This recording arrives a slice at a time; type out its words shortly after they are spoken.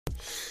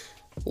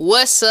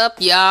What's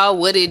up, y'all?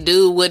 What it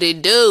do? What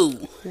it do?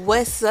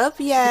 What's up,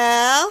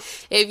 y'all?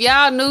 If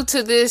y'all new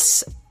to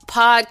this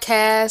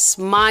podcast,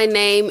 my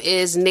name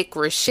is Nick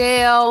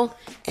Rochelle.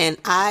 And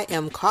I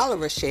am Carla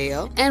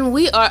Rochelle. And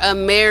we are a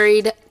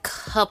married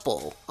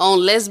couple on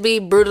Let's Be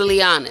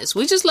Brutally Honest.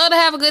 We just love to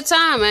have a good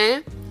time,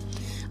 man.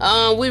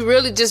 We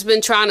really just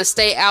been trying to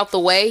stay out the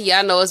way.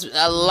 Y'all know it's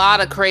a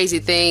lot of crazy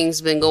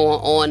things been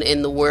going on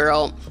in the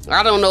world.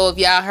 I don't know if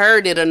y'all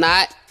heard it or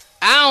not.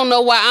 I don't know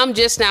why I'm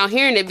just now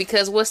hearing it,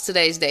 because what's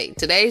today's date?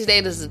 Today's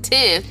date is the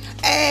 10th.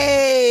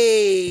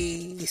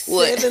 Hey,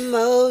 what? 7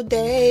 more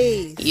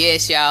days.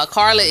 Yes, y'all.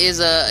 Carla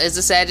is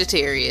a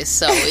Sagittarius,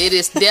 so it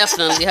is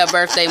definitely her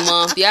birthday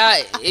month.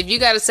 Y'all, if you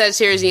got a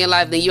Sagittarius in your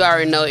life, then you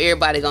already know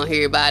everybody gonna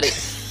hear about it.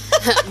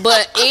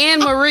 But Anne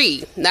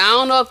Marie, now I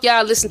don't know if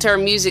y'all listen to her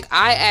music.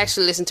 I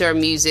actually listen to her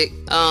music.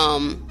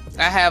 I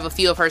have a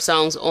few of her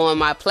songs on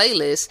my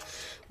playlist.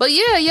 But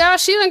yeah, y'all,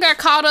 she done got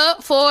caught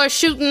up for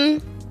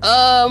shooting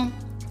I'm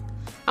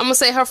gonna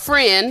say her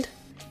friend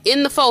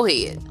in the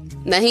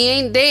forehead. Now, he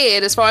ain't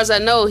dead. As far as I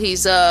know,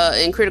 he's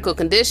in critical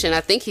condition. I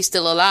think he's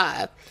still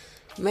alive.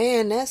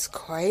 Man, that's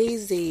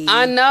crazy.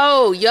 I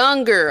know,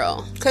 young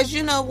girl. Because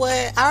you know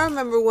what? I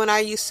remember when I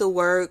used to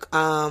work,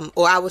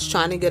 or I was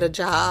trying to get a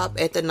job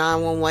at the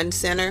 911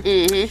 center.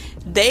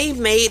 Mm-hmm. They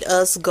made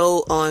us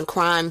go on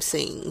crime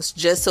scenes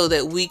just so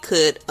that we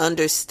could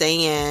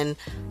understand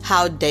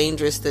how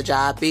dangerous the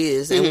job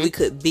is, and we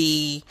could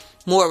be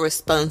more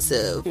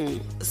responsive.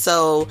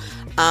 So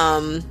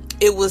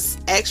it was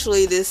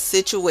actually this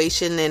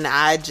situation, and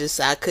I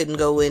couldn't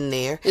go in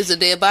there. Is a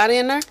dead body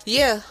in there?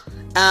 Yeah.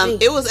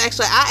 It was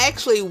actually, I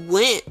actually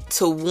went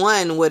to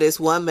one where this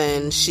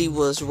woman, she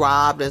was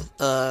robbed,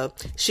 and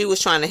she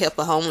was trying to help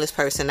a homeless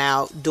person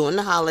out during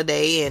the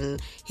holiday, and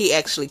he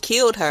actually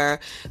killed her.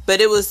 But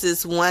it was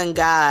this one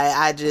guy,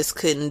 I just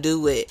couldn't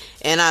do it,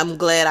 and I'm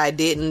glad I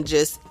didn't.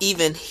 Just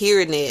even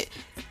hearing it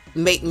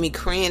make me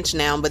cringe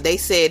now. But they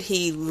said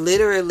he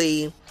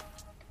literally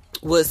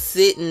was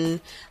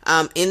sitting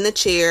in the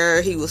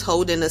chair. He was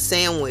holding a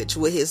sandwich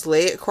with his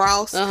leg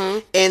crossed,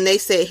 and they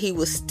said he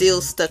was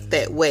still stuck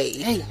that way.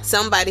 Damn.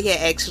 Somebody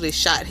had actually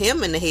shot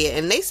him in the head,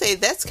 and they say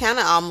that's kind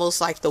of almost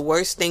like the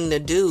worst thing to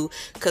do,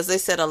 because they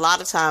said a lot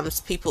of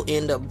times people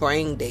end up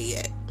brain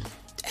dead.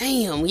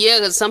 Damn. Yeah,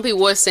 because some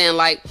people were saying,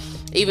 like,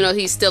 even though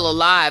he's still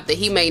alive, that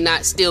he may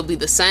not still be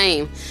the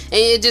same. And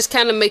it just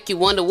kind of make you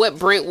wonder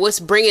what's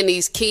bringing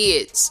these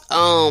kids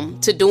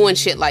to doing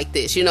shit like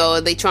this. You know,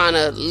 are they trying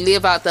to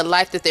live out the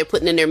life that they're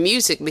putting in their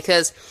music?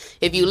 Because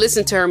if you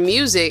listen to her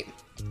music,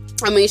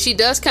 I mean, she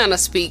does kind of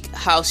speak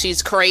how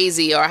she's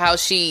crazy, or how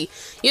she,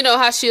 you know,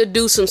 how she'll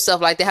do some stuff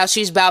like that, how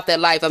she's about that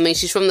life. I mean,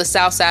 she's from the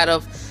south side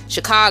of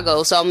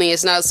Chicago, so I mean,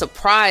 it's not a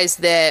surprise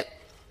that,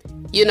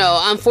 you know,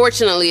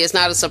 unfortunately, it's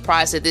not a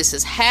surprise that this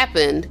has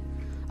happened.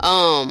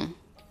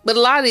 But a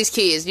lot of these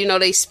kids, you know,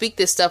 they speak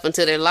this stuff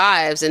into their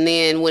lives, and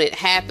then when it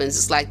happens,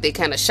 it's like they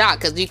kind of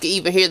shocked, because you can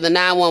even hear the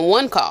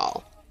 911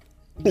 call.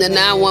 The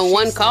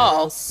 911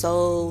 call.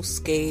 So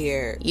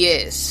scared.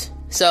 Yes.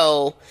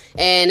 So,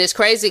 and it's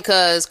crazy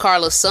because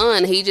Carla's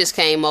son, he just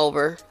came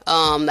over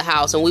the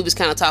house, and we was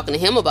kind of talking to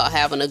him about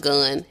having a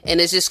gun,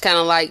 and it's just kind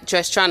of like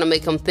just trying to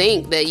make him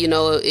think that, you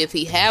know, if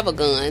he have a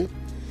gun,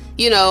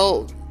 you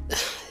know.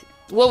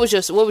 What was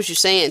you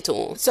saying to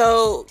him?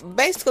 So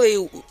basically,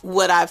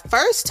 what I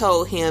first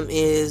told him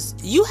is,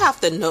 you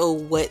have to know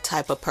what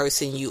type of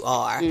person you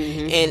are,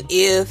 and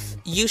if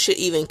you should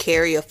even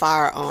carry a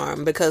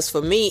firearm. Because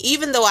for me,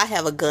 even though I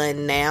have a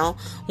gun now,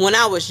 when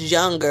I was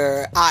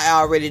younger, I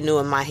already knew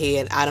in my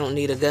head, I don't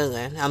need a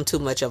gun. I'm too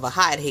much of a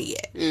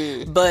hothead.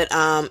 But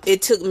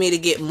it took me to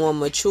get more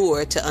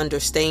mature to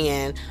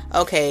understand,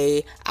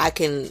 okay, I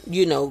can,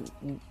 you know,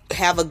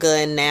 have a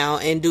gun now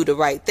and do the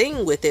right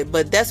thing with it.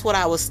 But that's what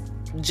I was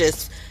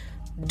just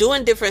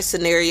doing, different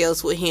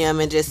scenarios with him,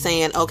 and just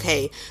saying,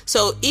 okay,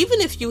 so even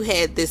if you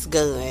had this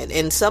gun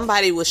and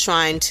somebody was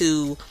trying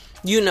to,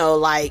 you know,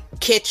 like,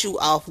 catch you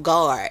off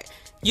guard,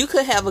 you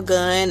could have a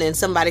gun and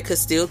somebody could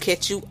still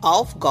catch you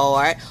off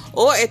guard.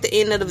 Or at the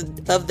end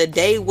of the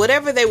day,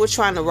 whatever they were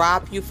trying to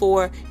rob you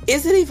for,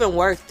 is it even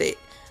worth it?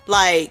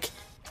 Like,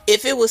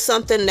 if it was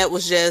something that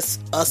was just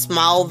a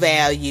small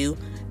value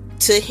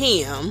to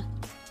him,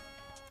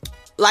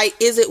 like,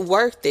 is it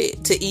worth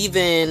it to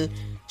even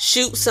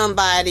shoot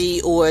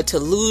somebody, or to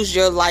lose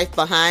your life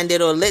behind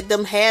it, or let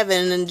them have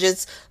it and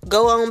just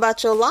go on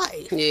about your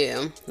life?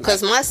 Yeah.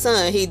 Because my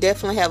son, he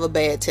definitely have a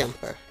bad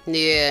temper.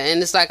 Yeah,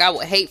 and it's like, I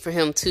would hate for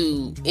him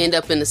to end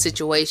up in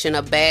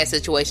a bad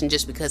situation,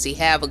 just because he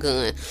have a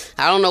gun.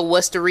 I don't know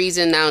what's the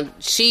reason. Now,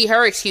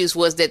 her excuse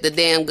was that the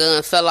damn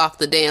gun fell off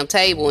the damn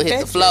table and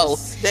hit the floor.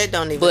 That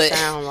don't even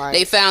sound right.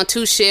 They found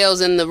 2 shells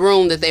in the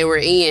room that they were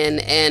in,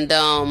 and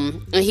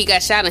he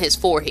got shot in his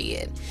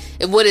forehead.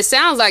 And what it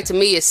sounds like to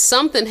me is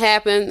something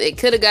happened. It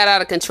could have got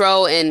out of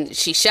control, and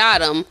she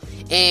shot him.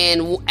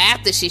 And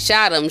after she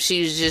shot him,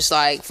 she was just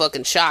like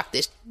fucking shocked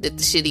that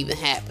the shit even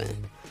happened.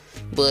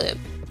 But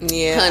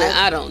Yeah, honey,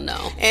 I don't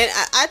know. And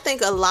I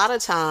think a lot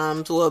of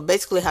times, well,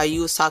 basically how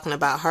you was talking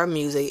about her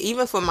music,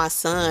 even for my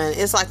son,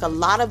 it's like a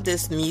lot of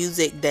this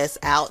music that's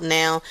out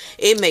now,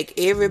 it make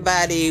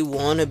everybody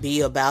want to be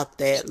about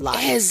that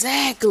life.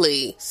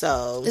 Exactly.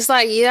 So it's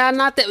like, y'all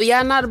not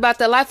about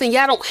that life, and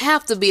y'all don't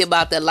have to be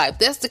about that life.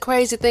 That's the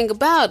crazy thing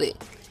about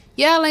it.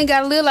 Y'all ain't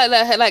gotta live like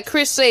that, like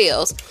Chris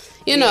Sales,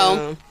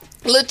 little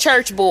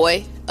church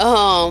boy.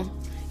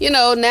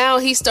 Now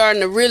he's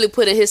starting to really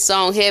put in his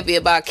song heavy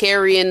about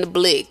carrying the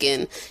blick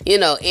and,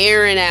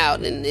 airing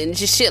out and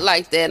just shit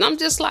like that. And I'm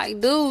just like,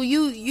 dude,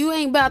 you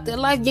ain't about that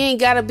life. You ain't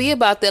got to be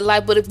about that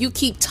life. But if you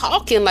keep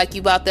talking like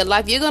you about that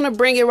life, you're going to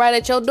bring it right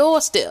at your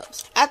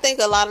doorsteps. I think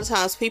a lot of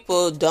times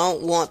people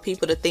don't want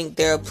people to think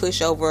they're a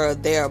pushover or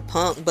they're a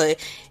punk, but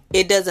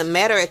it doesn't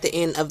matter at the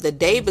end of the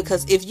day,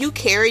 because if you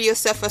carry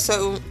yourself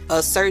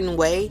a certain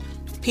way,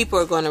 people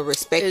are going to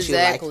respect you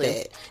like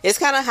that. It's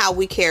kind of how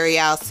we carry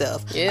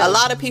ourselves. Yeah. A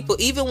lot of people,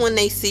 even when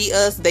they see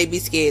us, they be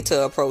scared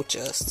to approach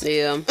us.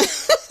 Yeah.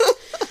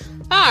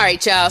 All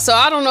right, y'all. So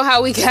I don't know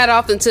how we got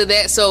off into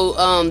that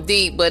so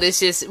deep, but it's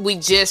just, we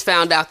just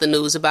found out the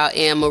news about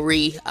Anne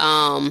Marie.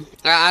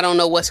 I don't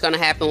know what's going to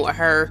happen with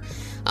her,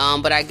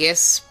 but I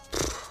guess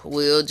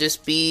we'll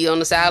just be on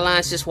the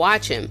sidelines just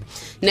watching.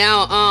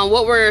 Now,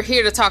 what we're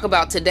here to talk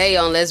about today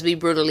on Let's Be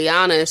Brutally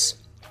Honest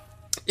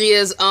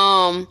is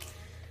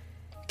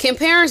can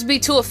parents be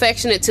too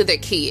affectionate to their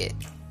kid?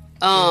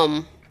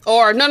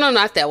 Or no,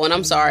 not that one.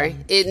 I'm sorry.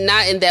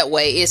 Not in that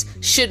way. It's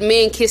should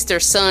men kiss their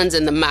sons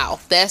in the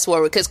mouth? That's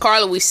where, because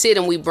Carla, we sit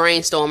and we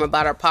brainstorm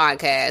about our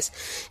podcast,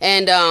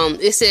 and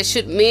it says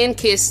should men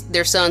kiss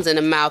their sons in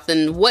the mouth?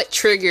 And what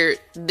triggered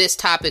this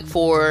topic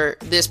for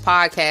this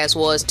podcast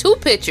was 2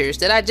 pictures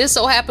that I just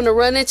so happened to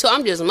run into.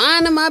 I'm just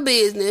minding my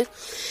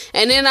business,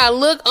 and then I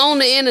look on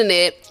the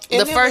internet. And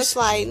the first,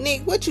 like,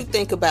 Nick, what you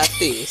think about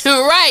this?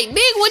 Right,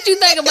 Nick, what you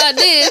think about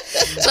this?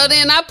 So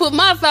then I put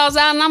my thoughts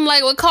out, and I'm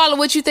like, well, Carla,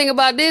 what you think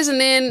about this? And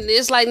then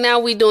it's like, now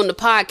we doing the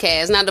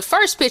podcast. Now the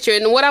first picture,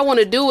 and what I want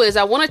to do is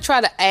I want to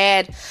try to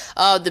add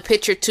the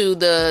picture to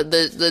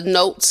the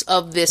notes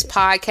of this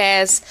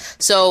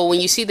podcast. So when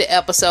you see the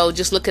episode,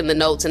 just look in the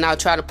notes, and I'll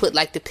try to put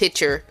like the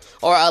picture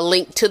or a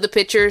link to the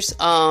pictures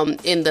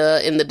in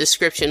the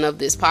description of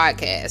this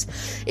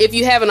podcast if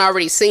you haven't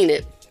already seen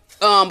it.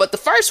 But the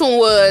first one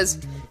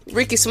was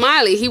Ricky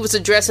Smiley. He was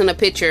addressing a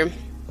picture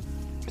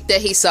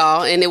that he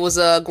saw, and it was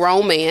a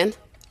grown man.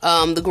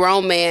 The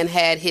grown man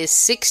had his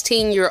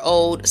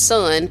 16-year-old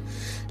son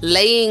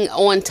laying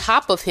on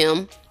top of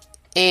him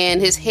and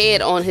his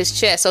head on his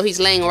chest. So he's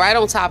laying right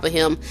on top of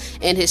him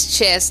and his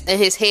chest, and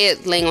his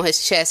head laying on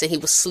his chest, and he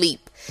was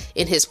asleep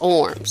in his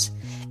arms.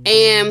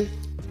 And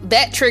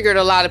that triggered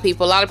a lot of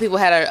people. A lot of people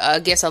had, I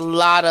guess, a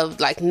lot of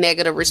like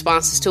negative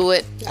responses to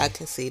it. I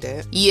can see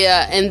that.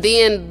 Yeah, and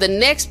then the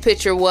next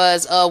picture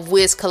was of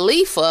Wiz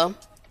Khalifa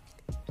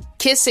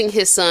kissing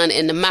his son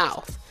in the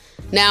mouth.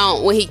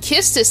 Now, when he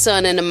kissed his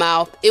son in the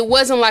mouth, it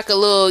wasn't like a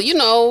little,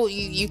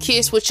 you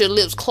kiss with your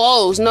lips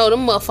closed. No,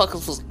 them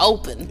motherfuckers was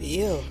open.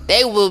 Yeah.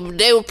 They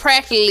were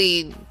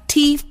practically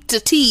teeth to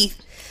teeth.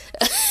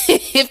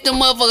 If the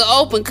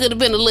motherfucker open, could have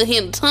been a little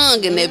hint of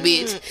tongue in that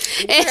bitch.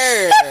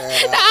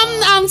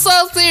 I'm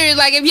so serious.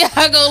 Like, if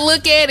y'all go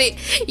look at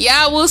it,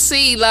 y'all will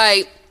see,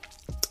 like,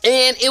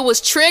 and it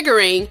was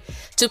triggering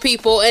to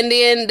people. And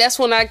then that's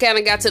when I kind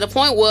of got to the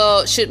point,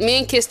 well, should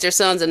men kiss their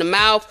sons in the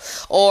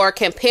mouth, or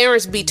can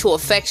parents be too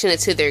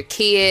affectionate to their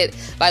kid?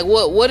 Like,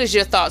 what is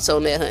your thoughts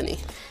on that, honey?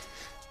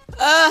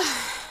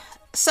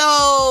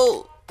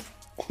 So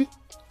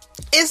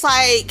it's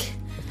like,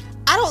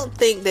 I don't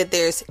think that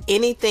there's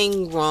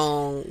anything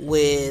wrong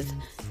with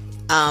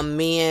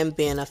men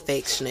being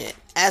affectionate.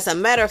 As a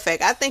matter of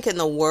fact, I think in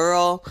the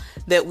world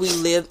that we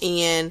live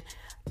in,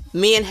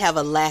 men have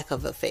a lack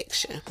of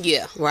affection.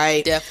 Yeah,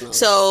 right. Definitely.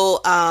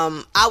 So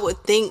I would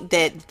think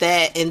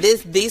that, and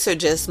these are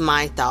just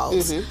my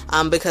thoughts,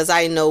 because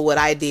I know what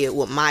I did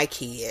with my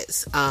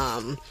kids.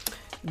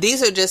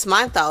 These are just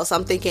my thoughts.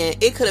 I'm thinking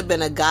it could have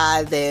been a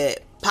guy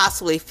that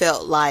possibly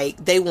felt like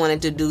they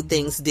wanted to do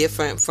things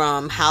different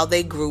from how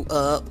they grew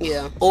up.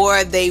 Yeah.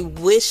 Or they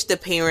wish the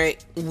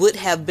parent would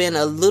have been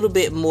a little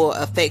bit more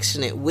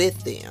affectionate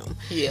with them.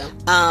 Yeah.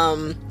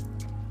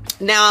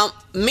 Now,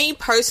 me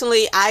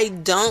personally, I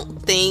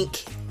don't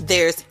think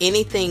there's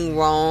anything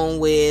wrong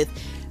with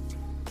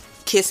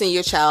kissing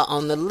your child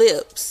on the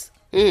lips.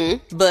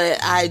 Mm-hmm.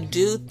 But I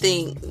do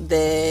think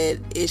that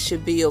it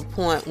should be a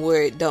point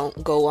where it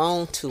don't go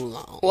on too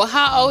long. Well,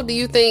 how old do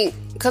you think?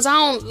 Because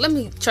let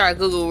me try to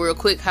Google real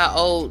quick how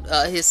old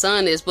his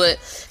son is. But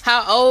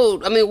how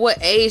old? I mean, what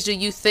age do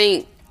you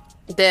think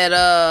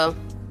that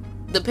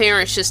the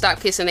parents should stop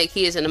kissing their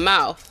kids in the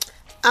mouth?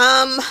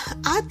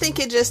 I think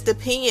it just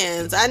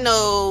depends. I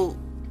know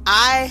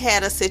I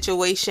had a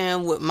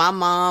situation with my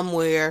mom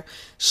where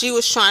she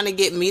was trying to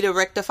get me to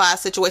rectify a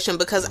situation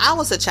because I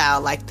was a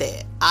child like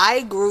that.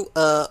 I grew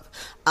up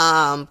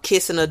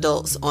kissing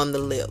adults on the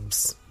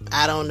lips.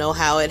 I don't know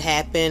how it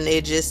happened.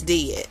 It just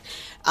did.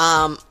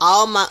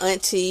 All my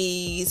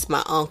aunties,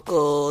 my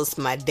uncles,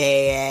 my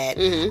dad,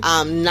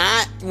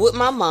 not with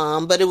my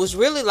mom, but it was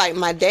really like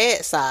my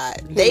dad's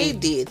side. They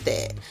did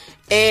that.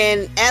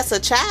 And as a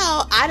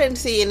child, I didn't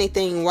see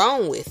anything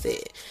wrong with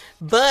it.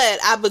 But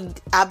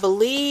I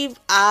believe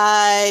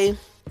I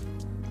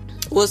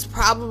was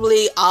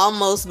probably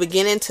almost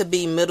beginning to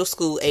be middle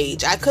school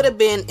age. I could have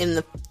been in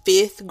the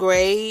 5th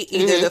grade,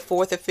 either the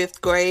 4th or 5th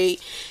grade.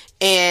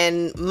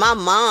 And my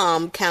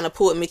mom kind of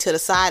pulled me to the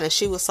side and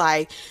she was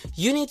like,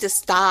 you need to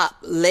stop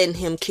letting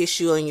him kiss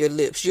you on your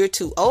lips. You're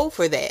too old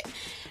for that.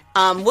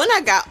 When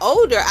I got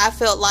older, I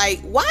felt like,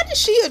 why did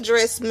she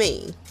address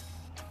me?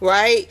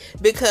 Right?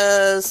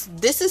 Because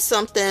this is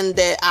something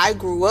that I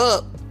grew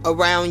up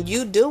around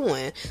you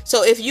doing.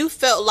 So if you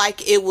felt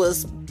like it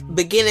was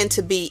beginning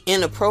to be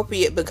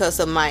inappropriate because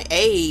of my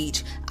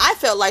age, I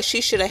felt like she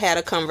should have had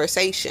a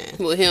conversation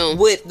with him,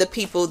 with the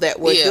people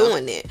that were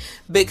doing it,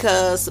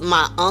 because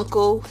my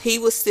uncle, he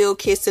was still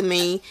kissing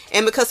me,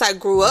 and because I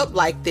grew up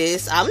like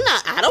this, I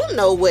don't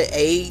know what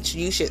age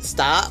you should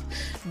stop,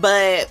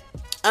 but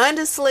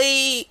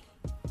honestly,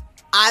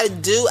 I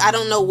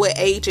don't know what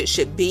age it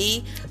should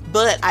be,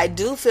 but I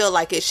do feel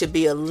like it should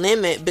be a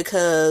limit,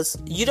 because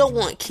you don't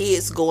want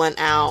kids going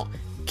out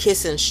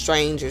kissing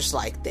strangers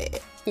like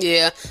that.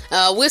 Yeah.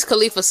 Wiz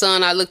Khalifa's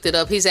son, I looked it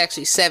up, he's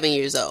actually 7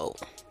 years old.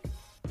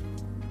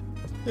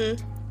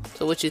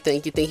 So what you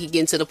think? You think he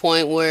getting to the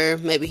point where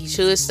maybe he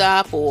should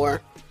stop, or?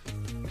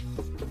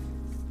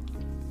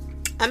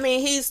 I mean,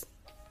 he's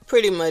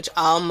pretty much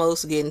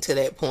almost getting to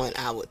that point,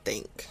 I would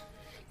think.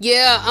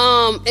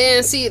 Yeah,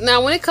 and see,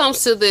 now when it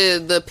comes to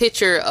the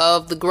picture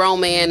of the grown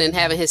man and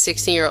having his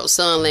 16-year-old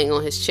son laying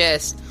on his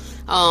chest,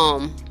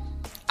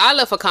 I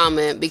left a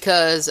comment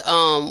because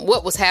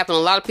what was happening,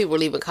 a lot of people were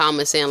leaving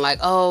comments saying like,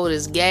 oh,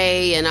 this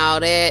gay and all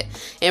that.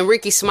 And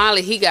Ricky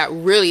Smiley, he got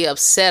really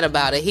upset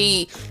about it.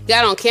 He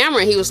got on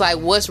camera and he was like,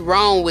 what's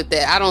wrong with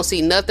that? I don't see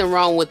nothing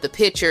wrong with the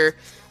picture,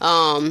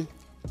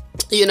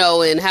 you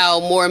know, and how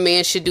more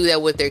men should do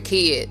that with their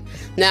kid.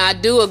 Now, I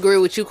do agree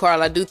with you,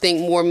 Carl. I do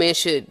think more men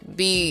should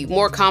be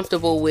more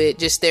comfortable with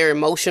just their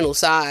emotional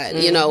side,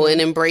 you know,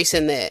 and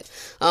embracing that,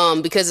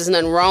 because there's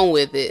nothing wrong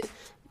with it.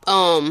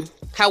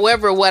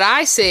 However, what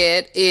I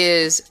said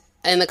is,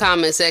 in the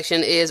comment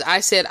section, is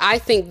I said, I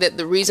think that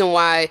the reason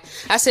why,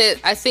 I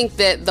think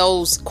that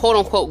those quote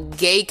unquote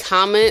gay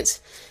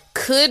comments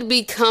could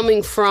be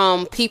coming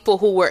from people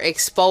who were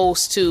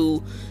exposed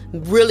to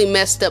really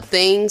messed up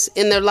things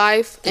in their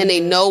life, and they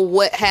know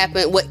what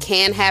happened, what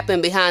can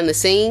happen behind the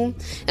scene.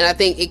 And I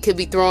think it could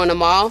be throwing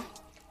them off.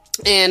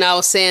 And I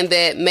was saying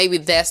that maybe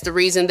that's the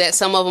reason that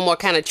some of them are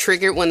kind of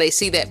triggered when they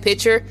see that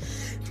picture.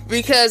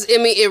 Because, I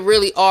mean, it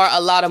really are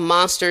a lot of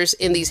monsters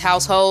in these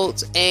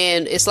households.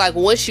 And it's like,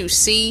 once you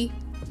see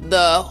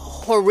the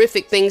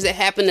horrific things that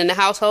happen in the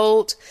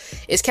households,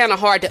 it's kind of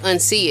hard to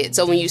unsee it.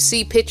 So when you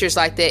see pictures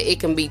like that, it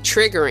can be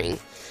triggering.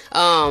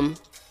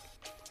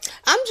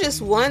 I'm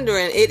just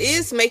wondering, it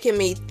is making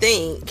me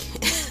think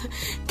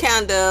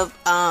kind of,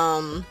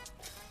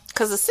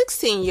 because a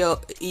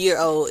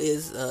 16-year-old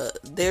is,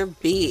 they're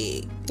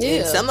big. Yeah.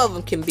 And some of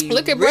them can be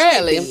Look at really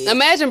Bradley. big.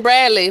 Imagine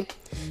Bradley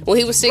when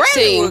he was 16.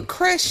 Bradley would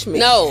crush me.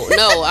 No,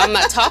 I'm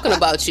not talking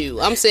about you.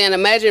 I'm saying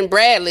imagine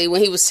Bradley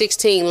when he was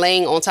 16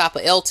 laying on top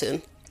of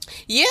Elton.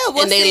 Yeah,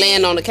 well, and they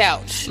land on the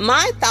couch.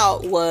 My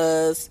thought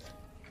was,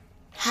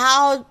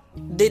 how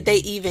did they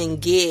even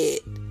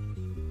get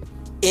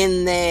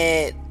in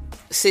that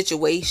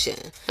situation?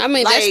 I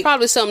mean, like, that's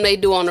probably something they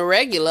do on the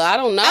regular. I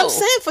don't know. I'm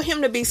saying for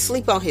him to be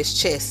sleep on his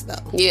chest,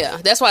 though. Yeah,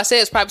 that's why I said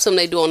it's probably something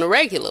they do on the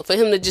regular. For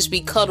him to just be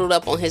cuddled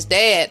up on his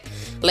dad,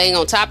 laying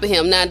on top of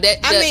him. Now I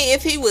mean,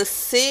 if he was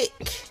sick,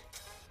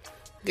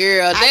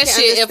 girl, that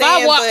shit. If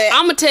I walk,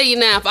 I'm gonna tell you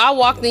now. If I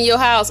walked in your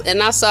house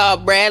and I saw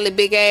Bradley,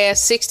 big ass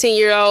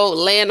 16-year-old,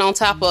 laying on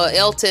top of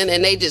Elton,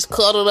 and they just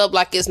cuddled up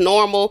like it's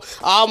normal,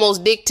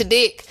 almost dick to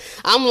dick,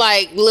 I'm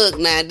like, look,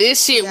 now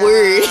this shit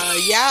weird.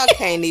 Y'all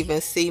can't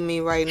even see me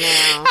right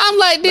now. I'm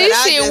like,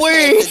 this shit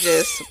weird. Had to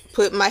just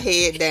put my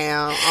head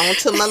down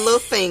onto my little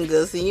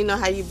fingers, and you know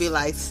how you be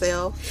like,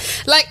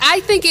 self. Like,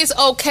 I think it's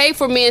okay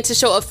for men to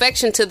show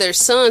affection to their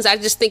sons. I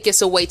just think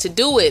it's a way to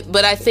do it.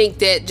 But I think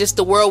that just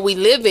the world we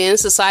live in,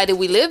 society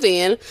we live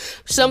in,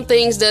 some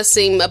things does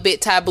seem a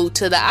bit taboo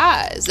to the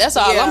eyes. That's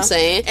all I'm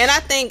saying. And I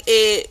think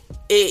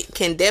it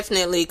can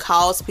definitely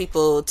cause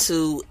people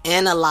to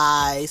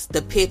analyze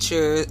the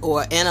picture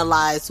or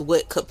analyze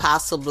what could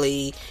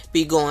possibly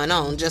be going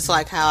on. Just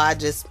like how I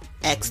just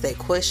asked that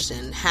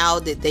question. How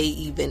did they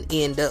even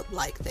end up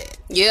like that?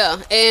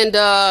 Yeah. And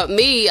let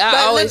me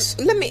ask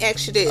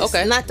you this.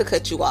 Okay. Not to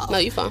cut you off. No,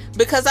 you're fine.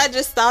 Because I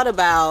just thought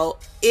about,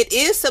 it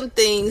is some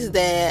things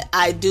that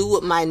I do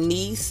with my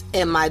niece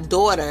and my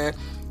daughter,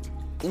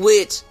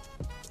 which,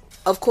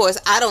 of course,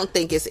 I don't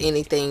think it's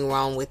anything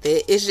wrong with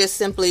it. It's just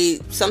simply,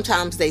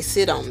 sometimes they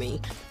sit on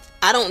me.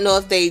 I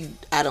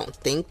don't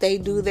think they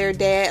do their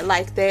dad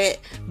like that,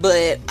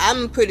 but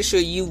I'm pretty sure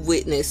you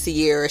witnessed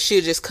Sierra.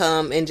 She'll just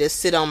come and just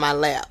sit on my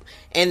lap,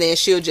 and then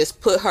she'll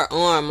just put her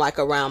arm like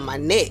around my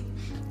neck,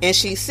 and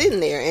she's sitting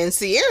there, and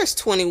Sierra's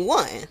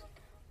 21.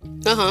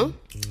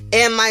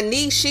 And my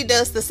niece, she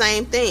does the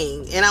same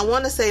thing. And I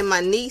want to say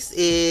my niece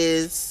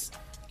is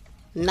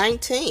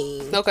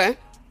 19. Okay.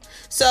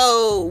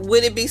 So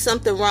would it be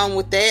something wrong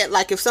with that?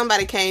 Like if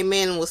somebody came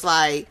in and was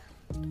like,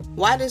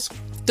 why does...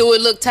 Do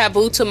it look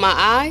taboo to my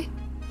eye?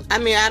 I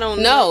mean, I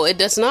don't know. No, it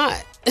does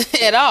not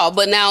at all.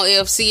 But now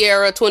if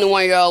Sierra,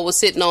 21-year-old, was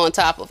sitting on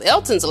top of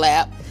Elton's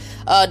lap,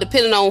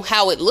 depending on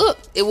how it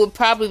looked, it would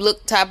probably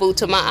look taboo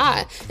to my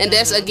eye. And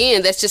that's,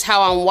 again, that's just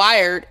how I'm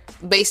wired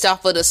based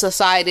off of the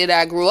society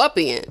that I grew up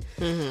in.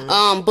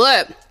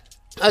 But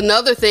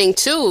another thing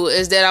too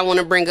is that I want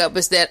to bring up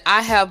is that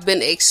I have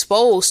been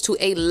exposed to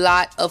a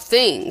lot of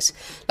things.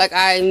 Like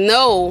I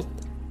know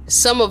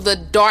some of the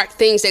dark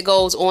things that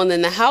goes on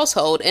in the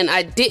household, and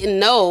I didn't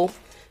know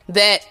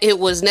that it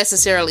was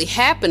necessarily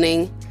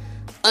happening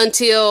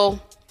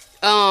until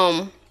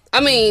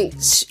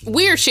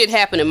weird shit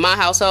happened in my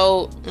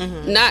household.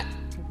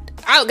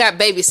 I got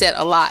babysat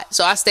a lot,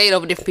 so I stayed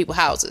over different people's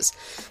houses.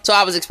 So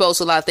I was exposed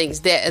to a lot of things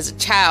that as a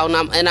child,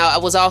 and I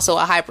was also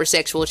a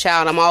hypersexual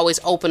child. I'm always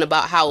open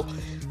about how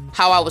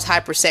I was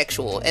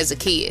hypersexual as a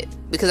kid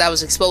because I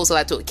was exposed a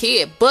lot to a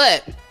kid.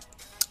 But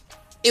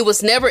it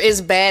was never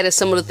as bad as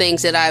some of the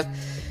things that I've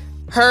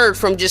heard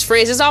from just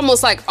friends. It's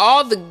almost like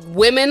all the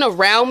women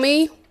around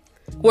me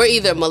were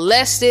either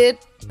molested,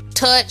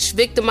 touched,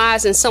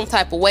 victimized in some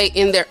type of way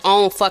in their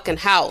own fucking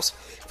house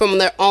from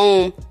their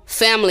own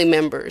family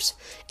members.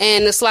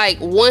 And it's like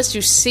once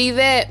you see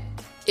that,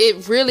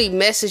 it really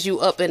messes you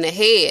up in the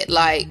head,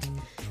 like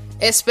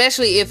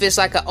especially if it's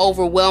like an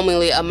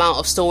overwhelmingly amount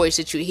of stories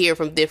that you hear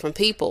from different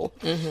people.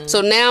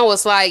 So now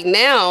it's like,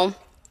 now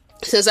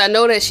since I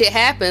know that shit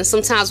happens,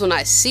 sometimes when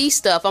I see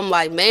stuff, I'm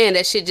like, man,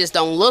 that shit just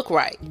don't look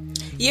right.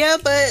 Yeah,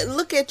 but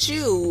look at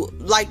you,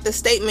 like the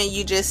statement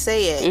you just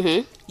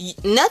said.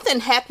 Nothing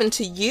happened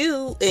to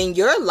you in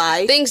your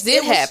life. Things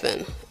did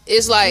happen.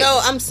 It's like, no,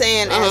 I'm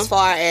saying as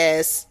far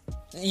as,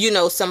 you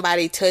know,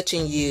 somebody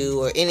touching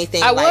you or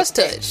anything like that. I was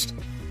touched.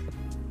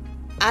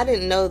 I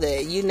didn't know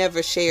that. You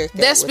never shared that.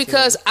 That's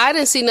because me. I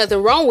didn't see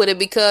nothing wrong with it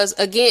because,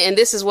 again, and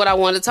this is what I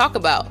wanted to talk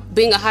about.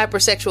 Being a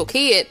hypersexual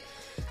kid,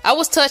 I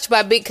was touched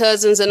by big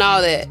cousins and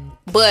all that,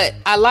 but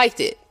I liked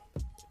it.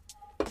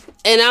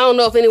 And I don't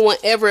know if anyone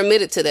ever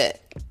admitted to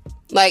that.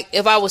 Like,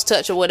 if I was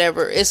touched or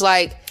whatever, it's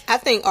like... I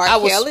think R.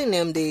 Kelly and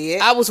them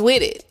did. I was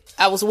with it.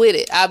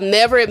 I've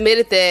never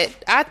admitted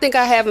that. I think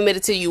I have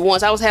admitted to you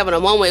once. I was having a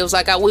moment. It was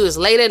like we was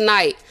late at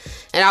night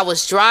and I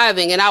was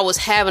driving and I was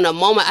having a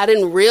moment. I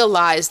didn't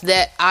realize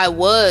that I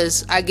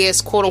was, I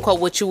guess, quote unquote,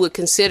 what you would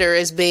consider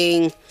as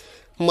being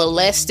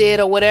molested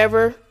or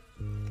whatever.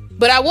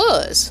 But I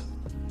was.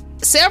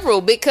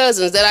 Several big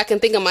cousins that I can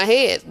think of in my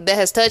head that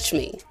has touched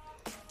me.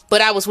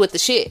 But I was with the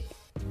shit.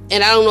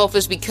 And I don't know if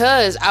it's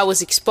because I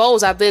was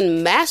exposed. I've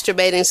been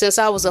masturbating since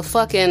I was a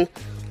fucking,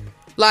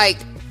 like,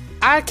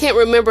 I can't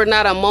remember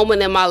not a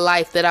moment in my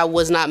life that I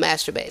was not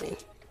masturbating.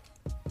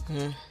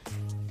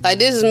 Like,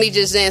 this is me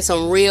just saying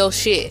some real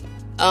shit.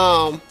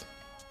 And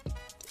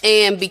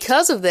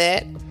because of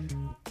that,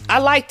 I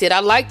liked it. I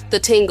liked the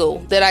tingle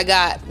that I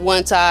got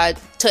once I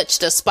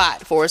touched a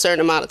spot for a certain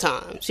amount of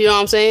time. You know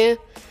what I'm saying?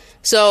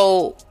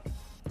 So,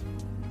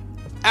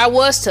 I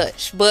was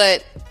touched,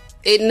 but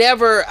it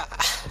never...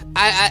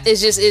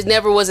 it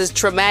never was as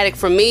traumatic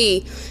for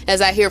me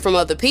as I hear from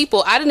other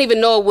people. I didn't even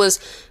know it was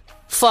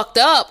fucked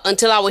up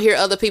until I would hear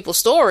other people's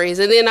stories,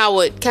 and then I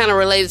would kind of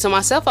relate it to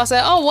myself. I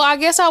said, oh, well, I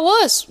guess I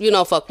was,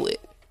 fucked with.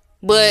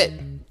 But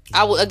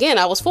I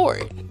was for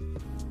it.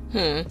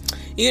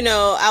 You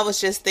know, I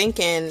was just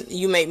thinking,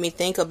 you made me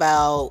think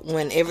about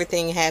when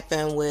everything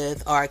happened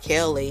with R.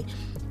 Kelly.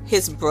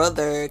 His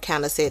brother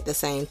kind of said the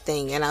same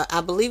thing, and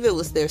I believe it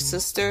was their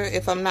sister,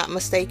 if I'm not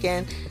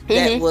mistaken,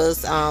 that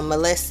was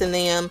molesting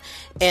them.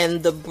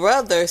 And the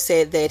brother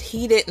said that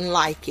he didn't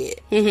like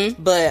it,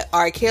 but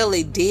R.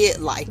 Kelly did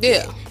like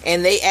it,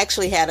 and they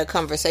actually had a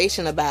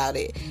conversation about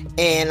it.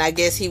 And I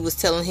guess he was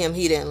telling him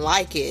he didn't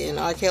like it, and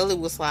R. Kelly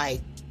was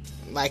like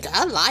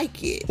I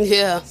like it.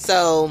 Yeah.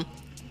 So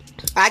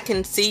I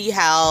can see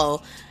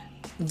how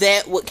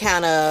that would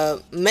kind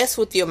of mess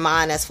with your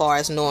mind as far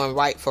as knowing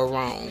right from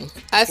wrong.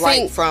 I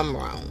think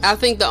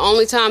the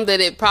only time that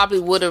it probably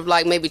would have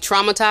maybe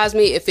traumatized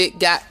me if it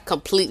got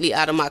completely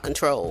out of my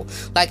control.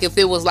 Like if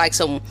it was like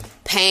some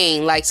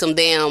pain, like some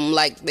damn,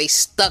 like they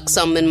stuck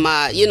something in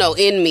my,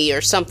 in me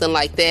or something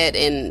like that,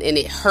 and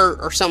it hurt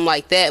or something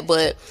like that.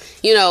 But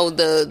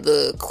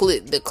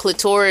the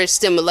clitoris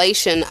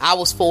stimulation, I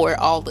was for it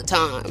all the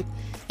time.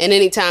 And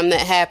anytime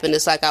that happened,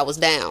 it's like I was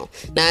down.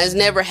 Now, it's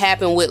never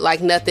happened with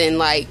nothing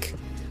like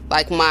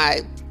my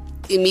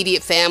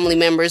immediate family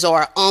members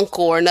or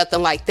uncle or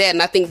nothing like that.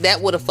 And I think that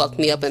would have fucked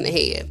me up in the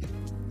head.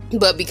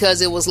 But because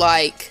it was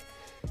I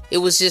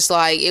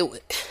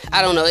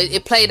don't know,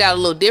 it played out a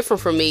little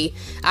different for me.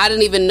 I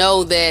didn't even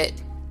know that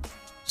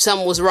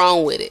something was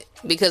wrong with it.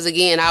 Because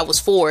again, I was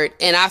for it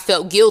and I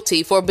felt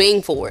guilty for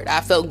being for it.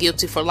 I felt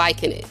guilty for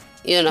liking it.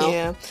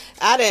 Yeah,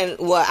 I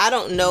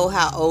don't know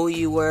how old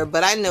you were,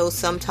 but I know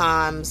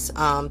sometimes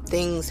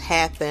things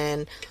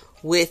happen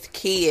with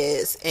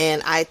kids,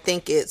 and I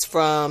think it's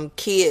from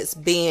kids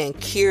being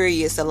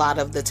curious a lot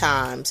of the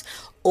times,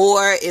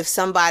 or if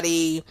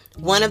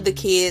one of the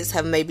kids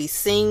have maybe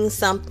seen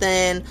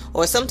something,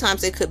 or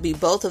sometimes it could be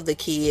both of the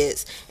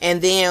kids,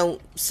 and then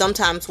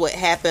sometimes what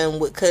happened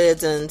with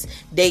cousins,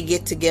 they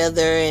get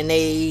together and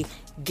they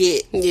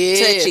get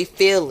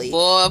touchy-feely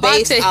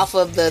based off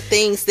of the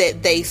things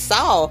that they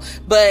saw.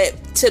 But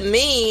to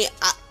me,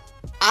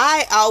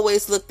 I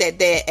always looked at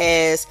that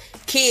as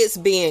kids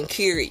being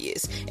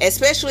curious,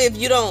 especially if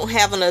you don't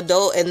have an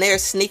adult and they're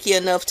sneaky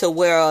enough to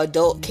where an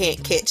adult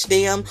can't catch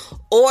them,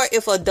 or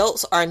if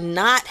adults are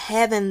not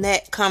having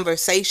that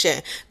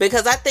conversation.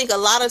 Because I think a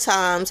lot of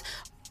times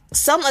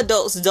some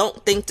adults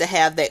don't think to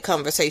have that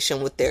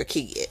conversation with their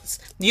kids.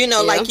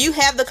 Like you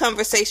have the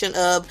conversation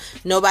of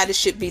nobody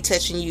should be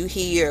touching you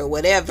here or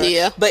whatever.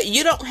 Yeah. But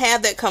you don't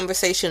have that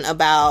conversation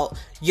about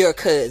your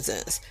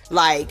cousins.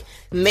 Like,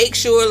 make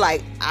sure,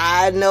 like,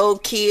 I know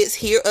kids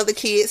hear other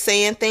kids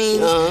saying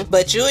things,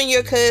 but you and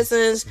your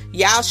cousins,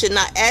 y'all should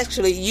not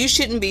you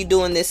shouldn't be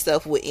doing this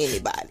stuff with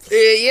anybody.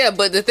 Yeah,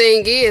 but the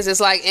thing is, it's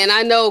like, and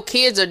I know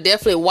kids are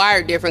definitely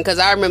wired different, because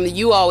I remember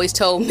you always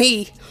told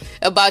me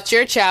about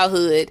your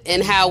childhood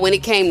and how when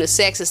it came to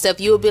sex and stuff,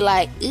 you would be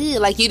like, ew,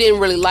 like you didn't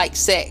really like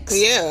sex.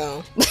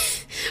 Yeah.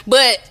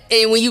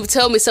 And when you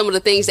told me some of the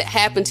things that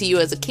happened to you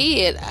as a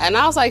kid, and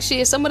I was like,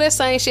 shit, some of that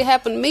same shit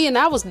happened to me, and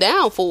I was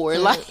down for it.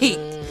 Like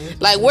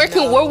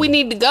where we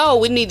need to go?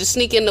 We need to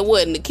sneak in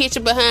the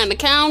kitchen behind the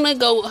counter.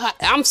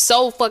 I'm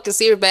so fucking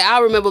serious, but I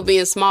remember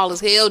being small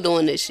as hell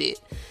doing this shit.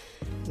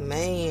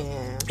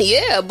 Man.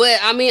 Yeah, but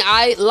I mean,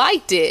 I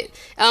liked it.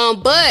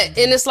 But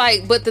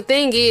the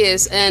thing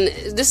is, and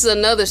this is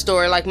another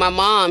story, like my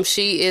mom,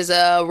 she is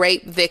a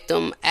rape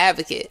victim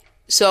advocate.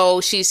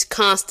 So she's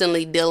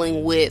constantly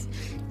dealing with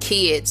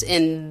kids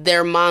and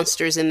their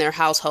monsters in their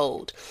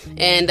household.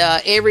 And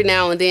every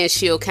now and then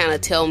she'll kind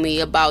of tell me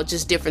about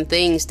just different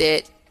things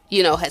that,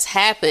 has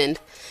happened.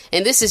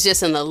 And this is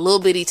just in a little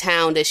bitty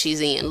town that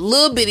she's in.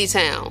 Little bitty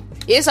town.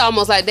 It's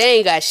almost like they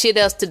ain't got shit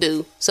else to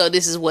do. So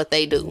this is what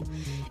they do.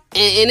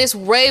 And it's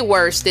way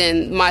worse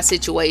than my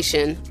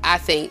situation, I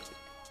think.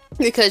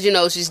 Because,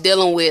 she's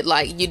dealing with,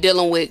 you're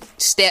dealing with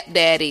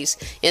stepdaddies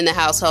in the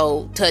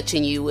household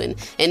touching you. And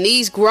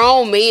these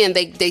grown men,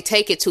 they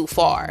take it too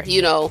far.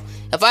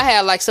 If I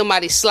have,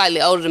 somebody slightly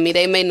older than me,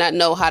 they may not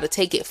know how to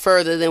take it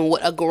further than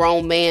what a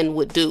grown man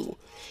would do.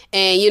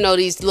 And,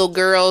 these little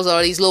girls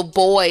or these little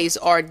boys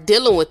are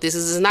dealing with this.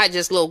 It's not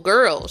just little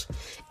girls.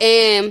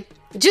 And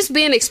just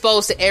being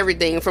exposed to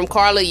everything from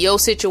Carla, your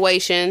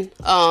situation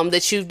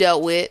that you've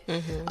dealt with,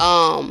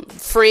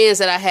 friends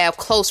that I have,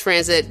 close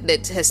friends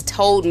that has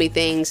told me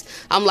things.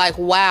 I'm like,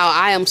 wow,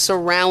 I am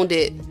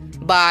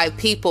surrounded by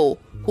people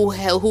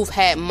who've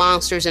had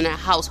monsters in their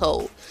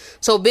household.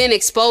 So being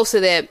exposed to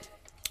that,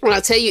 when I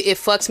tell you, it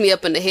fucks me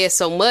up in the head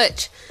so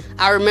much.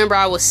 I remember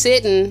I was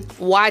sitting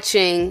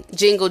watching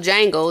Jingle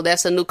Jangle.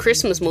 That's a new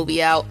Christmas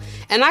movie out,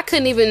 and I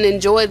couldn't even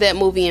enjoy that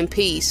movie in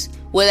peace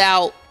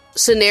without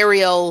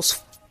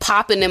scenarios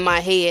popping in my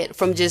head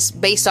from just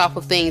based off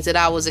of things that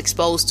I was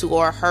exposed to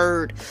or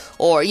heard,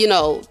 or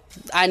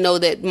I know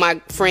that my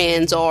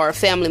friends or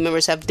family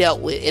members have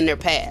dealt with in their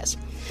past.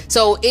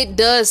 So it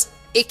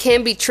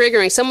can be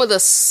triggering. Some of the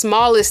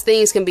smallest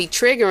things can be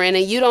triggering,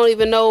 and you don't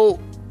even know.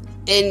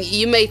 And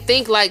you may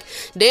think like,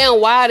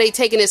 damn, why are they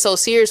taking it so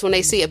serious when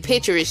they see a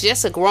picture? It's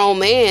just a grown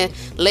man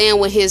laying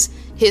with his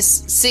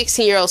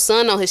 16-year-old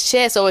son on his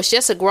chest, or it's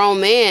just a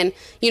grown man,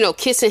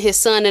 kissing his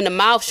son in the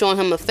mouth, showing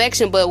him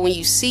affection. But when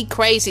you see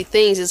crazy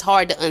things, it's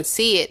hard to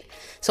unsee it.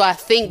 So I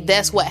think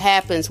that's what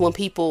happens when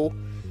people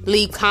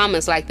leave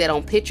comments like that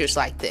on pictures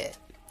like that.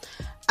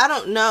 I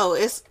don't know.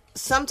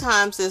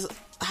 Sometimes it's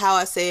how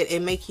I said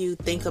it make you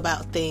think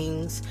about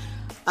things,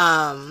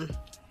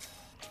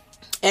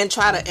 and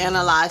try to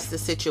analyze the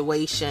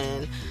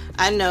situation.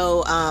 I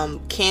know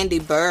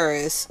Kandi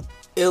Burruss,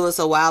 it was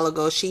a while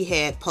ago, she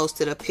had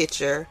posted a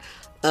picture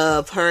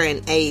of her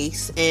and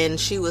Ace, and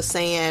she was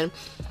saying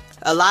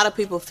a lot of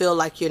people feel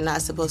like you're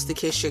not supposed to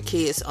kiss your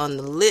kids on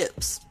the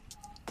lips.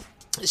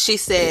 She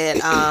said,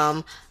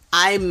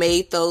 I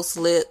made those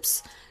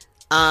lips,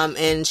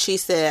 and she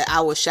said I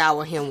would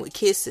shower him with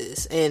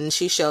kisses, and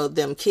she showed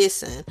them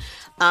kissing.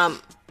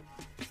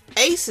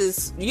 Ace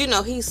is,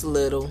 he's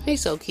little. He's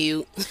so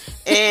cute.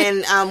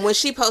 And when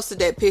she posted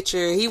that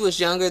picture, he was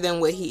younger than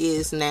what he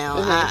is now.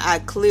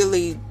 I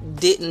clearly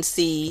didn't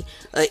see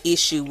an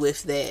issue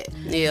with that.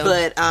 Yeah.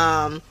 But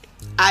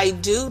I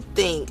do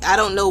think, I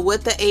don't know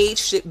what the age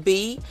should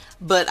be,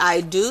 but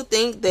I do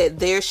think that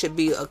there should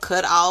be a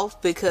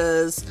cutoff,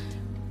 because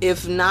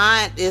if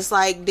not, it's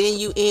like then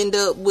you end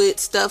up with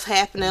stuff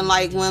happening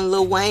like when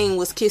Lil Wayne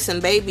was kissing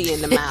Baby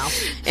in the mouth.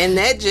 And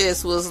that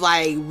just was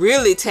like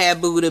really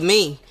taboo to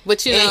me.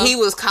 But you know, and he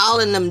was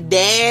calling them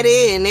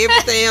daddy and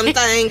everything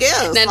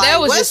else. Now like, that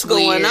was what's just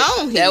going weird.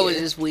 on here? That was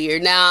just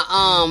weird. Now,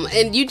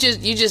 and you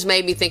just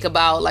made me think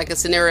about like a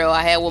scenario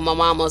I had with my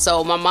mama.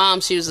 So my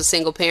mom, she was a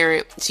single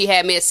parent. She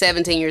had me at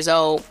 17 years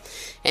old,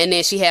 and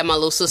then she had my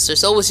little sister.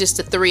 So it was just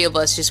the three of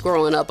us just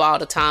growing up all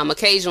the time.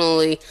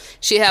 Occasionally,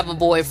 she'd have a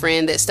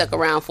boyfriend that stuck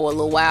around for a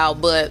little while.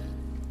 But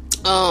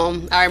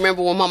I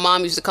remember when my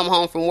mom used to come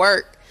home from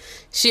work,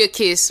 she'd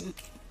kiss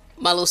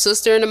my little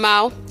sister in the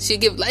mouth.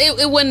 She'd give, like,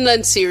 it wasn't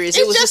nothing serious.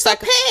 It was just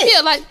like,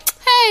 yeah, like,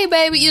 hey,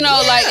 baby, you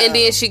know, like, and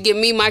then she'd give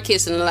me my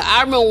kiss. And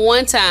I remember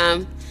one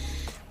time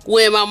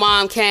when my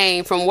mom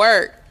came from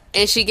work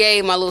and she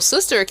gave my little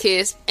sister a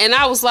kiss, and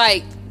I was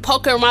like,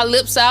 poking my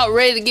lips out,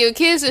 ready to give a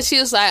kiss, and she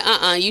was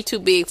like, you too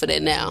big for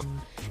that now.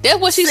 That's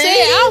what she said.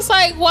 I was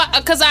like, what?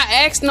 Because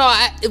I asked,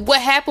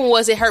 what happened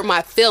was it hurt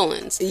my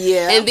feelings.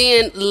 Yeah. And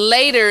then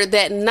later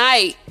that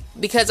night,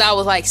 because I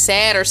was like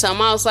sad or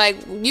something, I was like,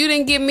 you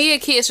didn't give me a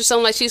kiss or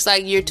something. Like, she's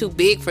like, you're too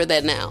big for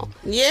that now.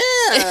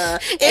 Yeah.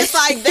 It's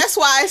like, that's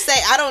why I say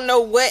I don't know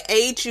what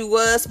age you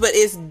was, but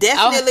it's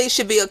definitely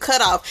should be a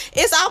cutoff.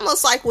 It's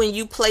almost like when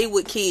you play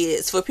with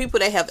kids, for people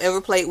that have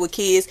ever played with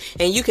kids,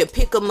 and you can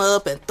pick them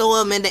up and throw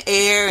them in the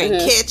air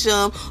and catch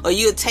them, or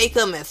you'll take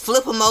them and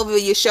flip them over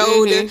your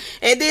shoulder,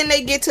 and then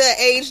they get to an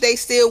age they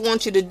still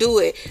want you to do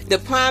it. The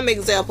prime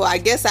example, I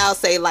guess I'll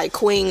say, like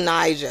Queen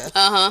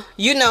Naija.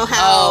 You know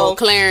how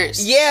Clarence.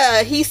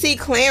 Yeah, he see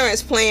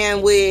Clarence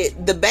playing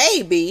with the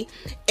baby,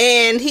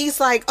 and he's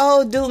like,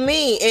 oh, do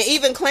me. And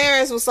even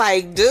Clarence was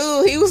like,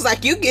 dude, he was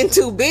like, you getting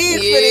too big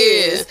for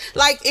this.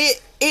 Like,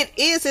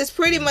 it's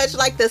pretty much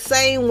like the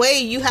same way.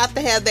 You have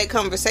to have that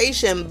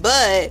conversation,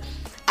 but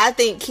I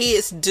think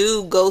kids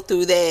do go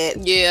through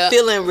that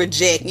feeling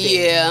rejected.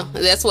 Yeah,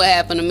 that's what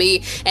happened to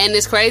me. And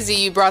it's crazy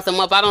you brought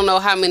them up. I don't know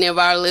how many of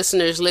our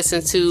listeners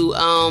listen to,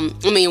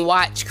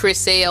 watch Chris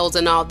Sales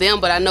and all them,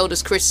 but I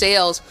noticed Chris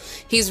Sales,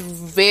 he's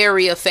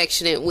very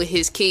affectionate with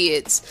his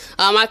kids.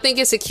 I think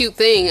it's a cute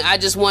thing. I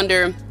just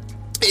wonder,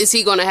 is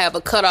he going to have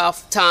a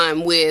cutoff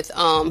time with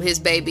his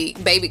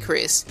baby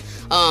Chris?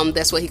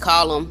 That's what he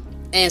call him.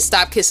 And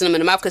stop kissing him in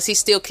the mouth, because he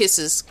still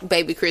kisses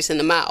baby Chris in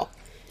the mouth.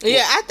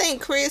 Yeah, I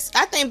think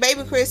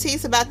baby Chris,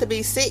 he's about to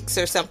be 6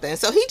 or something.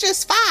 So he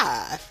just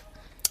 5.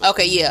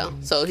 Okay, yeah.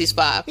 So he's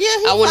 5. Yeah,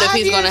 I wonder if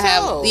he's going to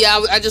have... old.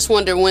 Yeah, I just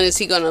wonder when is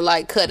he going to,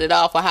 like, cut it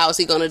off, or how is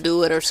he going to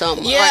do it or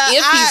something. Yeah, or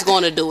if he's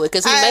going to do it,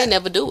 because he may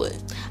never do it.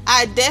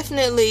 I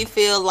definitely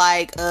feel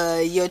like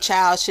your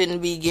child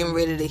shouldn't be getting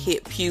ready to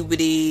hit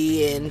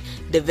puberty and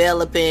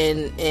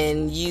developing,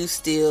 and you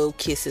still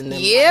kissing them.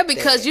 Yeah, like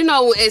because, that. you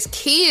know, as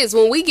kids,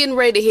 when we getting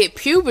ready to hit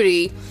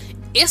puberty,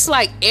 it's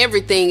like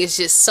everything is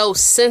just so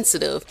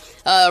sensitive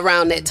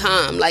around that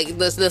time, like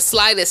the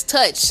slightest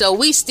touch. So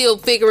we're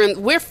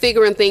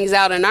figuring things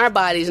out in our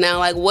bodies now,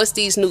 like what's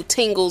these new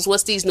tingles,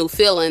 what's these new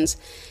feelings,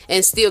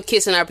 and still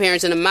kissing our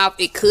parents in the mouth.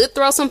 It could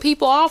throw some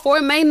people off, or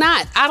it may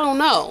not. I don't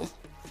know.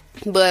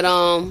 But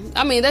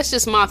that's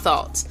just my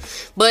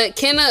thoughts. But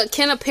can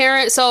a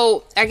parent,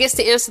 so I guess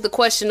to answer the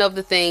question of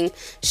the thing,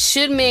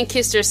 should men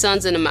kiss their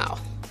sons in the mouth?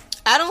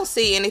 I don't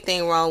see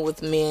anything wrong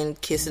with men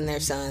kissing their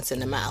sons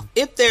in the mouth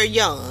if they're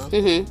young.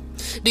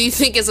 Do you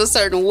think it's a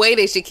certain way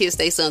they should kiss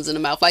their sons in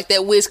the mouth, like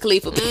that Wiz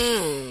Khalifa?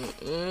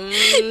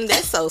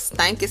 That's so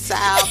stanky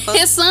sour.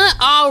 His son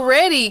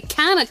already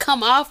kind of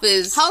come off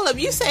as... Hold up,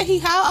 you said he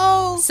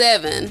how old?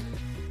 7.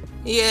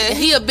 Yeah,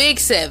 he a big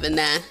 7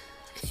 now.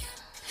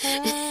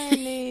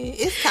 Honey,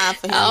 it's time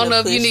for him. I don't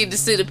know if you need to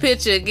see the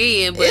picture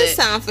again, but it's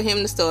time for him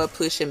to start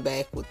pushing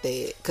back with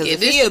that. Because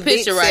if this the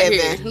picture right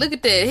here, look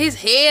at that. His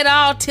head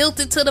all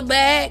tilted to the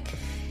back.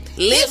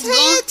 His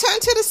head turned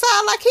to the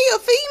side like he a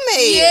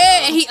female.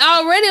 Yeah, and he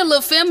already a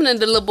little feminine.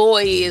 The little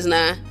boy is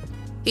now.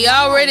 He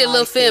already a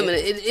little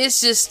feminine.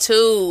 It's just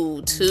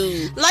too.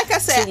 Like I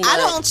said, I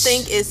don't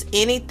think it's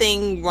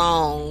anything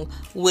wrong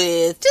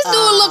with just do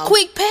a little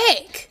quick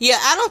peck. Yeah,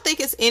 I don't think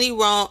it's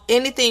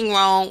anything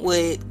wrong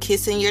with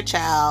kissing your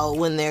child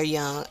when they're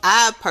young.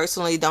 I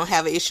personally don't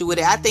have an issue with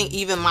it. I think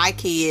even my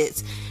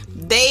kids,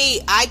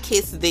 I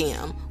kiss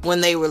them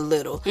when they were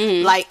little.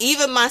 Like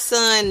even my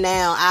son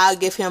now, I'll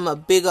give him a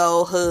big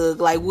old hug.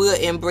 Like we'll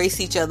embrace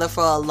each other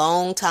for a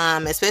long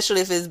time,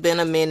 especially if it's been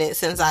a minute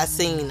since I've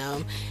seen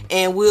him,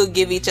 and we'll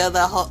give each other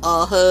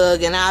a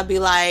hug, and I'll be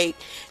like,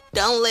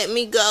 don't let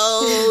me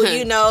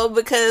go,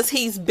 because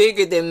he's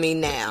bigger than me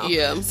now.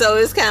 Yeah. So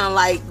it's kind of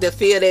like to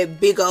feel that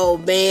big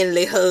old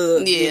manly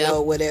hug,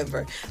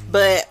 whatever.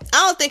 But I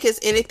don't think it's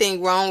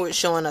anything wrong with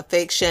showing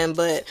affection,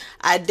 but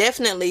I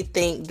definitely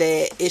think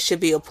that it should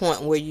be a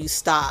point where you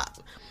stop.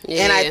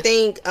 Yeah. And I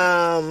think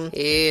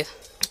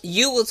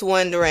you was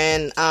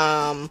wondering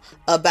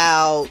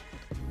about,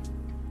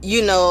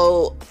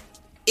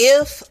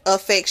 if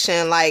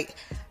affection, like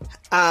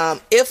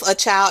if a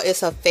child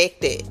is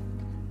affected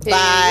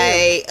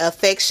by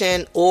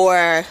affection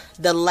or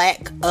the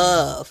lack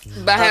of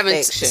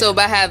affection.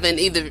 By having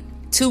either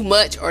too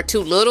much or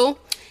too little.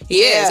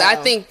 Yes, I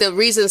think the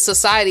reason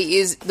society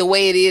is the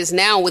way it is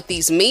now with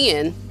these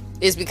men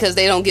is because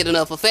they don't get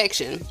enough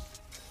affection,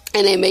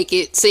 and they make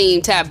it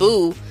seem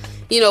taboo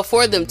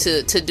for them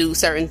to do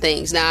certain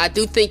things. Now, I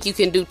do think you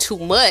can do too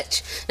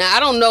much. Now, I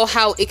don't know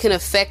how it can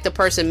affect a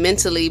person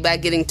mentally by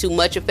getting too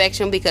much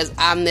affection, because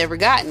I've never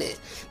gotten it.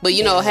 But,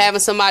 having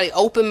somebody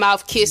open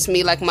mouth kiss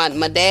me, like my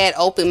dad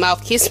open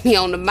mouth kissed me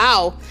on the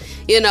mouth,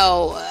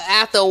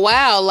 after a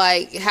while,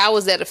 like, how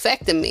is that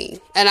affecting me?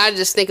 And I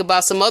just think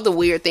about some other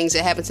weird things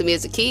that happened to me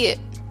as a kid.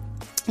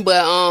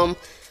 But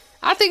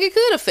I think it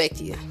could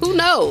affect you. Who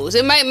knows?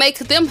 It might make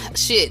them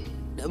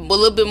a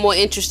little bit more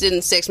interested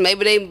in sex.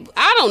 Maybe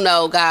I don't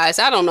know, guys.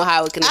 I don't know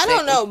how it can affect I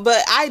don't know,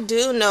 but I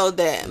do know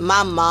that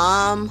my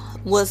mom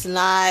was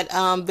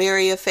not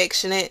very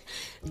affectionate.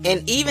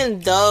 And even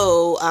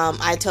though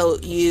I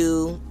told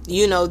you,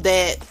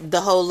 that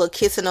the whole little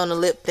kissing on the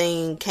lip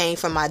thing came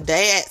from my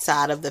dad's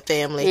side of the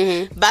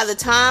family, by the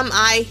time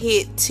I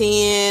hit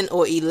 10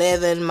 or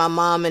 11, my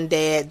mom and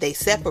dad, they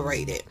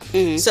separated.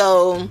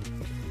 So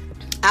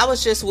I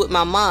was just with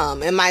my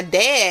mom, and my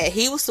dad,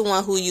 he was the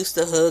one who used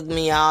to hug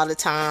me all the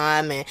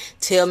time and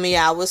tell me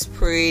I was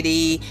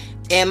pretty.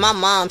 And my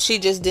mom, she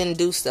just didn't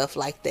do stuff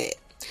like that.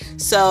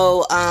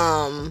 So,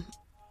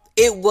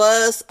 it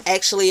was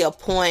actually a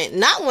point,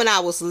 not when I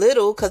was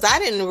little, because I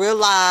didn't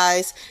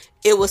realize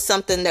it was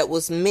something that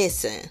was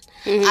missing.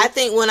 I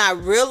think when I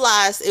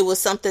realized it was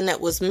something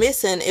that was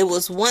missing, it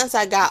was once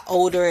I got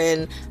older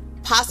and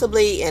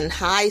possibly in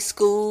high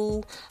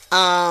school,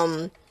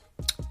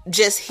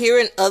 just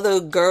hearing other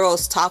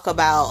girls talk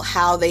about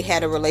how they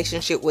had a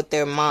relationship with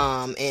their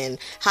mom and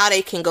how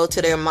they can go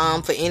to their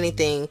mom for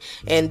anything.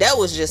 And that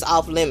was just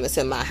off limits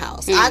in my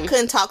house. I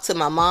couldn't talk to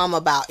my mom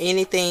about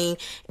anything,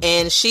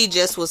 and she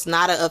just was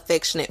not an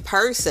affectionate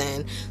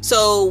person.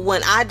 So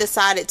when I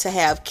decided to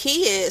have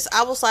kids,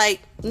 I was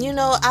like,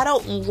 I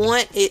don't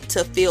want it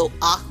to feel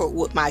awkward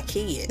with my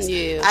kids.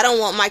 I don't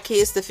want my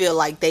kids to feel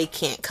like they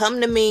can't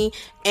come to me,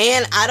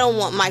 and I don't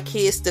want my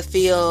kids to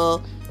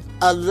feel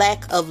a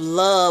lack of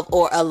love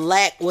or a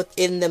lack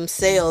within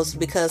themselves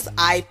because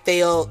I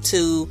failed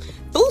to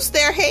boost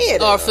their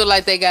head or up. Feel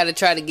like they got to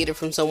try to get it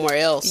from somewhere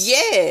else.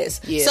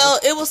 Yes. Yeah. So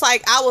it was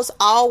like I was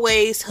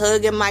always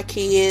hugging my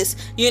kids,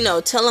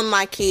 telling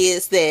my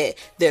kids that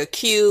they're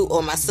cute,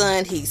 or my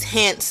son, he's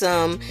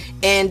handsome,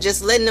 and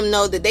just letting them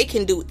know that they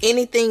can do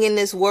anything in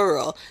this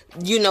world.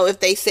 If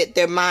they set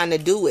their mind to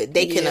do it,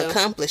 they can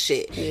accomplish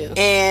it.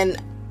 And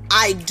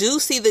I do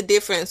see the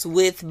difference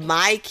with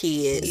my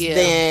kids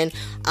than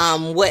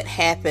what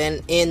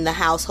happened in the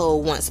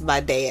household once my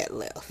dad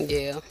left.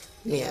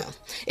 Yeah.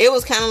 It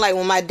was kind of like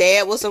when my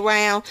dad was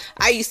around,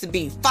 I used to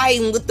be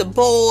fighting with the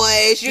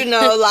boys,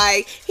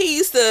 like he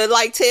used to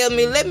like tell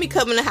me, let me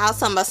come in the house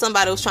talking about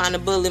somebody was trying to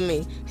bully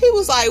me. He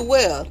was like,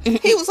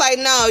 he was like,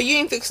 no, you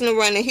ain't fixing to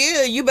run in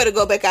here. You better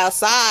go back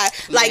outside.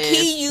 Like,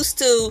 he used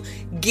to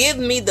give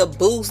me the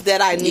boost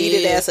that I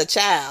needed as a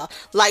child.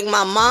 Like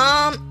my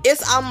mom,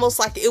 it's almost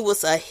like it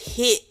was a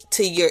hit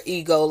to your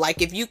ego.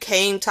 Like if you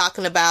came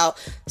talking about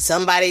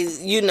somebody,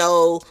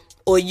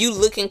 or you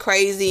looking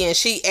crazy and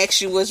she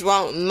actually was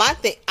wrong.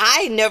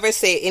 I never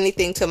said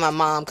anything to my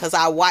mom because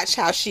I watched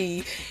how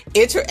she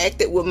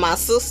interacted with my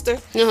sister.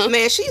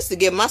 Man, she used to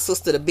give my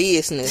sister the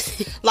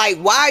business. Like,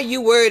 why are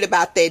you worried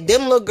about that?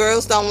 Them little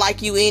girls don't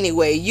like you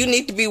anyway. You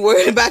need to be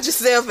worried about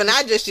yourself. And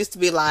I just used to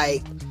be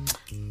like,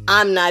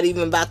 I'm not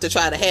even about to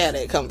try to have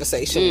that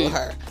conversation with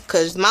her,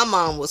 because my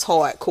mom was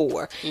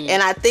hardcore.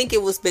 And I think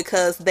it was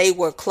because they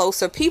were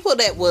closer. People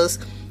that was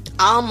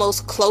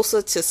almost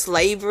closer to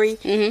slavery,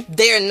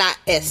 they're not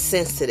as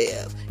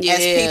sensitive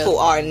as people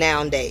are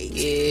nowadays.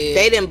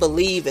 They didn't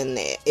believe in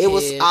that. It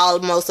was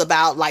almost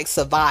about like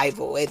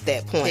survival at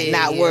that point,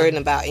 not worrying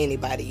about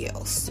anybody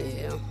else.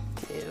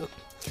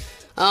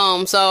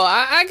 So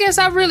I guess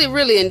I really,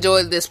 really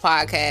enjoyed this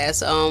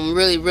podcast.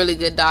 Really, really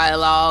good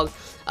dialogue.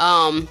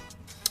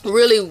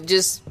 Really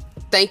just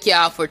thank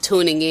y'all for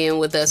tuning in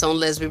with us on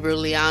Let's Be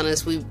Brutally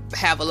Honest. We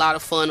have a lot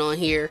of fun on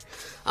here.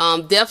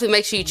 Definitely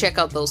make sure you check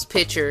out those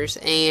pictures.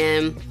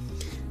 And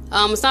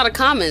it's not a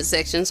comment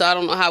section, so I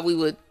don't know how we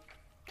would.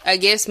 I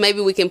guess maybe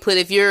we can put,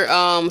 if you're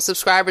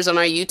subscribers on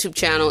our YouTube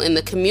channel, in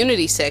the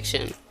community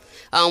section.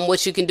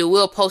 What you can do,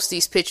 we'll post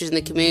these pictures in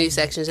the community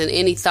sections, and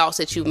any thoughts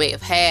that you may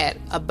have had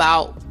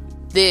about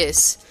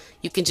this,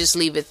 you can just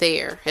leave it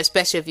there,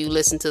 especially if you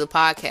listen to the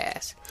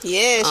podcast.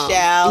 Yes,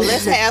 y'all.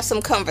 Let's have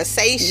some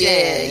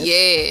conversation.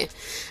 Yeah.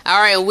 All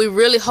right. We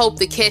really hope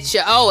to catch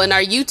you. Oh, and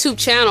our YouTube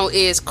channel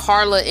is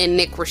Carla and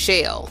Nick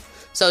Rochelle.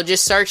 So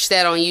just search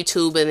that on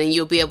YouTube, and then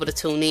you'll be able to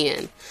tune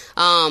in.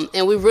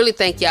 And we really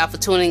thank y'all for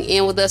tuning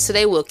in with us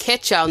today. We'll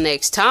catch y'all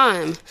next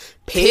time.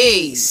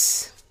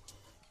 Peace.